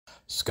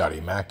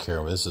Scotty Mack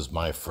here. This is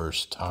my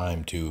first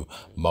time to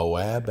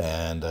Moab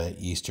and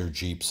Easter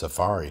Jeep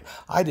Safari.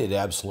 I did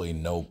absolutely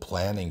no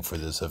planning for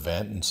this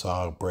event and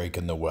saw a break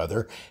in the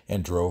weather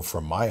and drove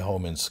from my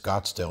home in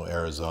Scottsdale,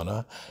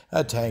 Arizona,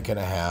 a tank and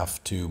a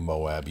half to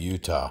Moab,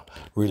 Utah.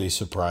 Really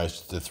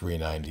surprised at the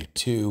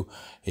 392.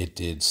 It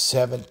did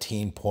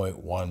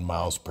 17.1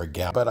 miles per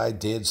gallon, but I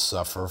did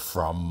suffer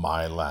from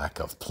my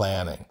lack of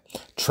planning.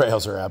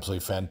 Trails are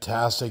absolutely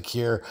fantastic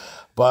here,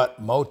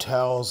 but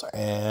motels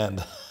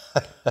and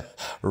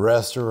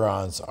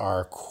restaurants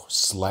are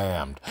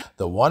slammed.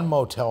 The one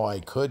motel I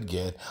could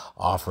get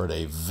offered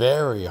a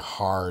very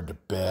hard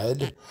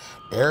bed,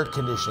 air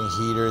conditioning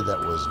heater that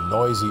was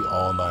noisy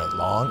all night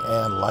long,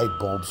 and light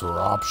bulbs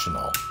were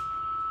optional.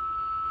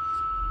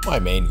 My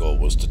main goal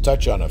was to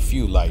touch on a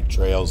few light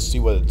trails, see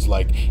what it's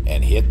like,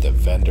 and hit the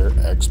vendor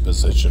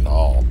exposition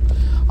hall.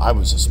 I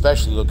was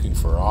especially looking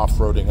for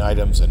off-roading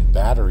items and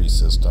battery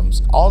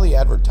systems. All the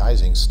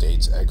advertising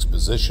states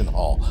exposition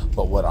hall,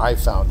 but what I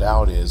found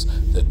out is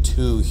the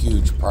two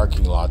huge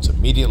parking lots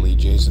immediately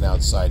adjacent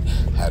outside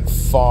had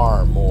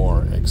far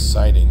more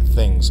exciting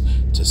things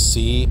to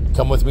see.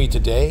 Come with me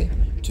today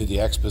to the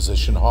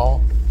exposition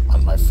hall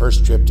on my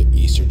first trip to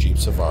Easter Jeep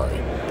Safari.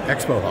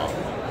 Expo Hall.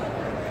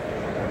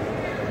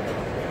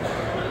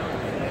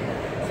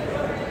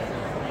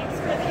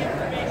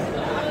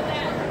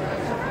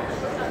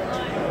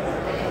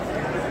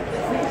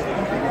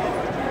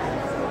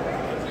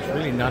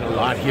 Really not a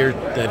lot here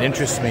that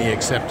interests me,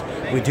 except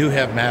we do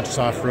have Matt's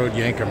Off-Road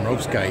Yankum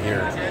Ropes guy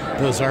here.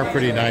 Those are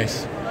pretty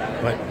nice.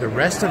 But the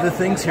rest of the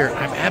things here,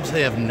 I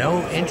absolutely have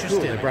no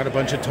interest in. I brought a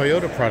bunch of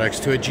Toyota products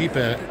to a Jeep.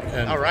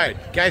 All right,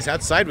 guys,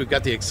 outside we've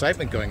got the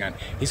excitement going on.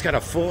 He's got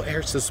a full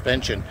air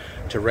suspension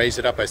to raise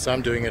it up. I saw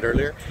him doing it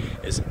earlier.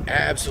 It's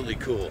absolutely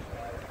cool.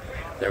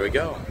 There we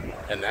go.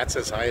 And that's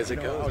as high as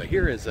it goes. Out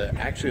here is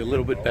actually a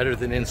little bit better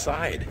than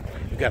inside.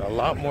 We've got a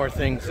lot more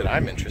things that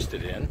I'm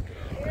interested in.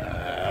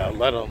 A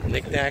lot of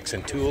knickknacks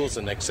and tools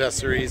and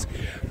accessories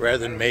rather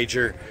than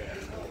major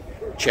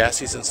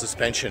chassis and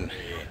suspension.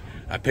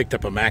 I picked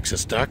up a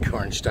Maxxis duck,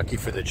 orange ducky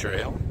for the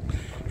trail.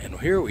 And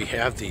here we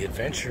have the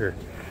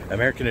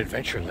American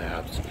Adventure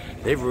Labs.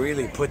 They've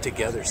really put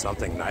together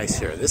something nice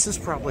here. This is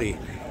probably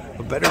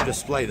a better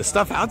display. The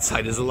stuff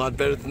outside is a lot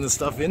better than the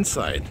stuff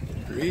inside,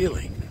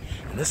 really.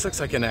 And this looks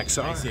like an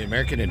XR. The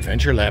American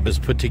Adventure Lab has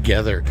put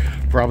together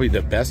probably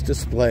the best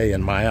display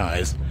in my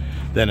eyes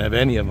than of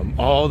any of them.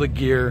 All the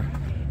gear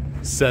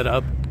set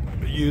up,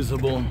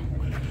 usable,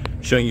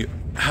 showing you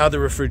how the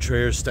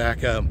refrigerators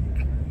stack up,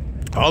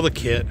 all the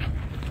kit,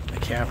 the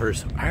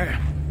campers. I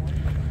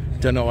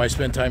don't know why I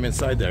spent time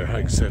inside there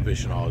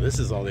exhibition hall. This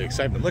is all the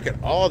excitement. Look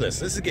at all this.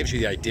 This gives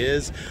you the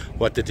ideas,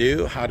 what to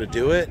do, how to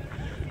do it.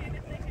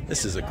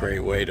 This is a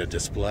great way to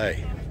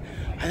display.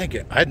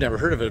 I'd never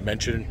heard of it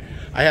mentioned.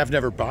 I have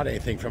never bought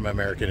anything from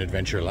American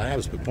Adventure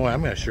Labs, but boy,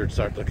 I'm gonna sure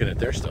start looking at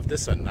their stuff.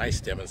 This is a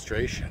nice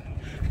demonstration.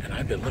 And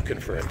I've been looking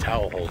for a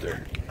towel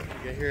holder.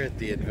 Get here at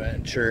the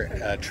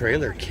Adventure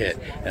trailer kit,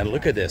 and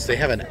look at this. They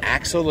have an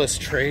axle-less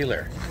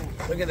trailer.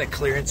 Look at the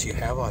clearance you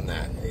have on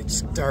that.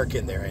 It's dark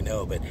in there, I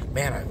know, but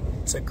man,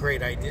 it's a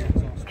great idea.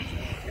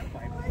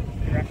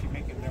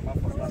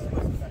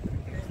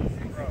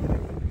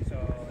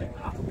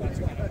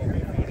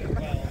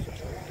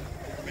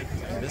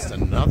 Missed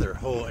another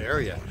whole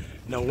area.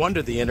 No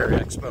wonder the Inner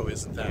Expo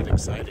isn't that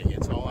exciting.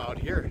 It's all out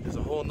here. There's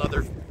a whole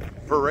nother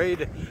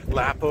parade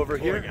lap over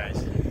here,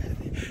 guys.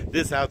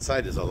 This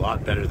outside is a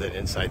lot better than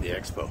inside the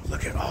expo.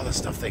 Look at all the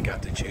stuff they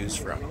got to choose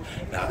from.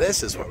 Now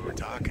this is what we're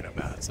talking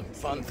about. Some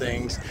fun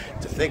things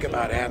to think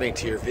about adding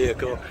to your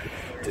vehicle,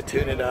 to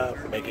tune it up,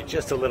 make it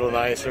just a little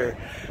nicer,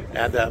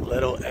 add that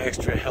little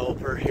extra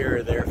helper here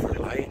or there for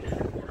light.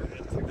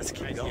 Let's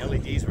keep going. The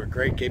LEDs were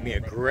great, gave me a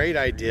great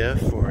idea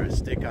for a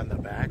stick on the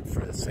back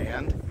for the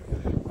sand,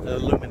 the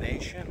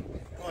illumination.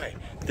 Boy,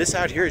 this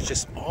out here is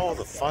just all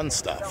the fun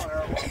stuff,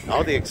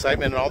 all the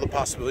excitement and all the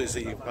possibilities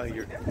that you put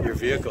your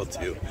vehicle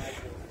to.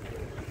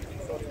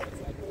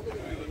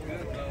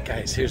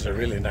 Guys, here's a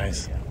really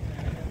nice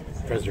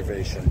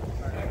preservation.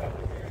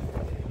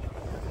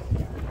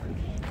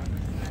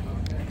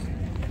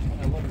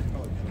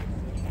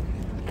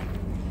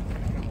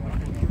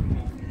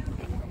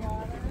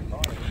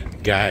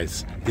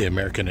 Guys, the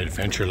American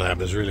Adventure Lab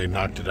has really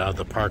knocked it out of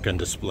the park on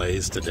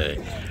displays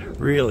today.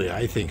 Really,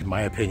 I think, in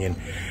my opinion,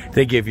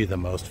 they give you the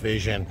most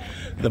vision,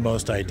 the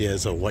most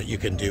ideas of what you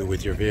can do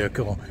with your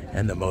vehicle,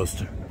 and the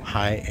most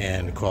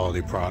high-end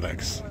quality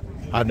products.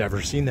 I've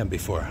never seen them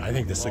before. I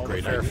think this is a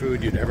great idea.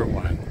 Food you'd ever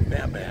want.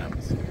 Bam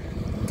Bams.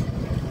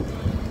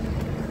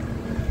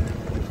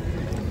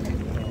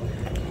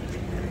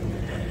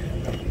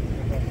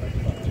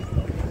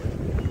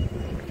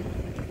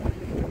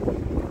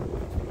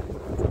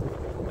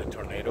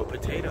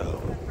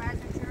 Potato.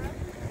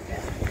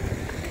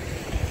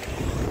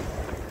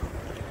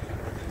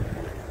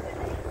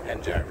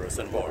 And gyros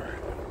and more.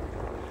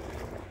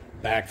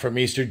 Back from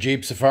Easter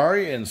Jeep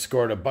Safari and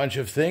scored a bunch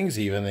of things,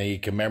 even the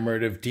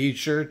commemorative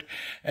t-shirt,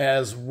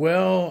 as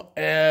well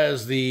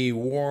as the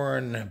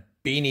worn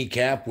beanie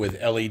cap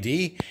with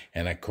LED,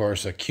 and of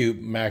course a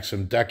cute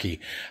Maxim ducky.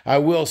 I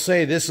will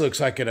say this looks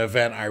like an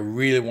event I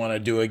really want to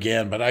do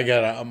again, but I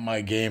gotta up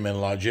my game in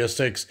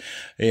logistics,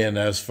 in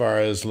as far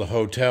as the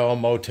hotel,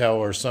 motel,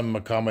 or some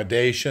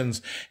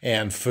accommodations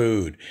and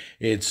food.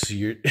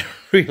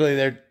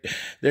 Really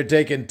they're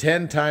taking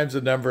 10 times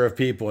the number of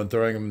people and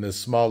throwing them in this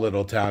small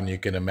little town. You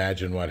can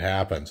imagine what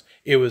happens.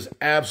 It was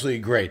absolutely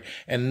great.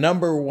 And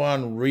number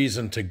one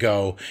reason to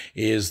go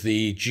is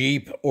the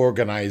Jeep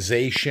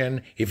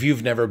organization. If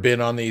you've never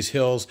been on these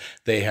hills,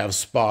 they have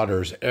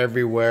spotters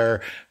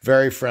everywhere,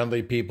 very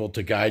friendly people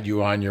to guide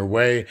you on your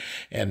way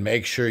and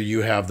make sure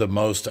you have the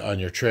most on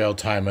your trail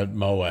time at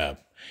Moab.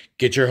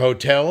 Get your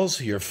hotels,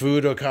 your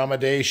food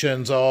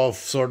accommodations all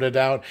sorted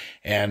out,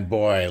 and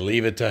boy,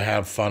 leave it to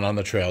have fun on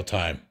the trail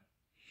time.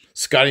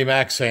 Scotty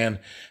Mac saying,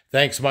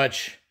 thanks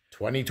much.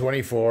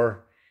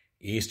 2024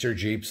 Easter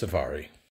Jeep Safari.